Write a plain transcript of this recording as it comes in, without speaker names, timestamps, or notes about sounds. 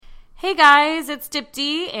Hey guys, it's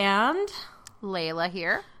Dipti and Layla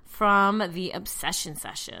here from the Obsession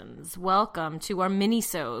Sessions. Welcome to our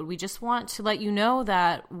Minisode. We just want to let you know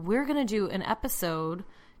that we're going to do an episode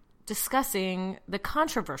discussing the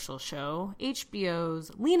controversial show, HBO's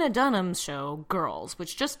Lena Dunham's show, Girls,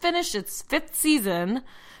 which just finished its 5th season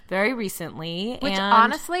very recently. Which,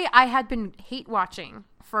 honestly, I had been hate watching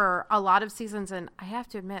for a lot of seasons, and I have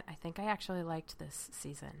to admit, I think I actually liked this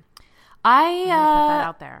season. I'm gonna put that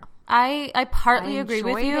out there. I partly agree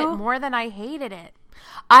with you. I enjoyed it more than I hated it.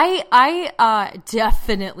 I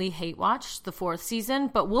definitely hate watched the 4th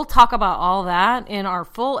season, but we'll talk about all that in our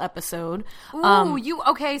full episode. Ooh,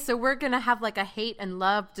 okay, so we're going to have like a hate and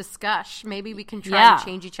love discussion. Maybe we can try to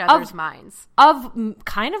change each other's minds. Of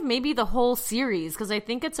kind of maybe the whole series, because I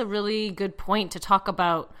think it's a really good point to talk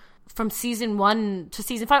about from season 1 to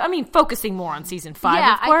season 5. I mean, focusing more on season 5,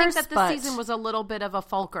 yeah, of course. I think that this season was a little bit of a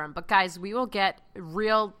fulcrum. But guys, we will get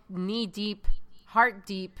real knee-deep,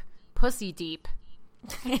 heart-deep, pussy-deep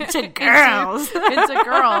into girls.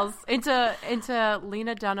 into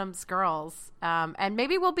Lena Dunham's Girls. And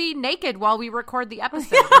maybe we'll be naked while we record the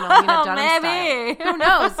episode. Lena Dunham maybe. Style. Who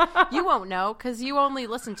knows? You won't know because you only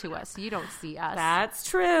listen to us. You don't see us. That's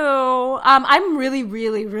true. I'm really,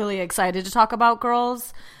 really, really excited to talk about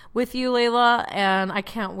Girls with you, Layla, and I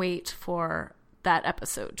can't wait for that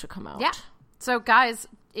episode to come out. Yeah. So, guys,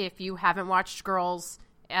 if you haven't watched Girls,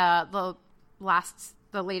 the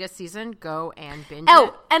latest season, go and binge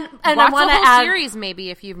it. And watch I want to the whole add series maybe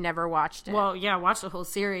if you've never watched it. Well, yeah, watch the whole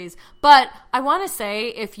series. But I want to say,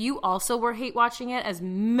 if you also were hate watching it, as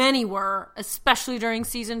many were, especially during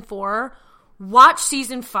season 4, watch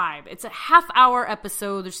season 5. It's a half-hour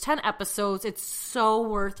episode. There's 10 episodes. It's so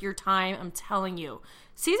worth your time. I'm telling you.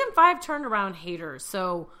 Season 5 turned around haters,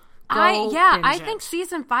 so I think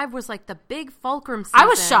season 5 was like the big fulcrum season. I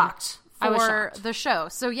was shocked for the show.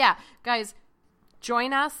 So yeah, guys,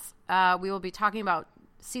 join us. We will be talking about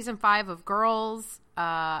season 5 of Girls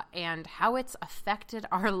and how it's affected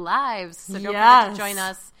our lives. So don't forget to join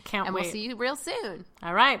us. Can't wait. We'll see you real soon.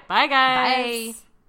 All right. Bye, guys. Bye.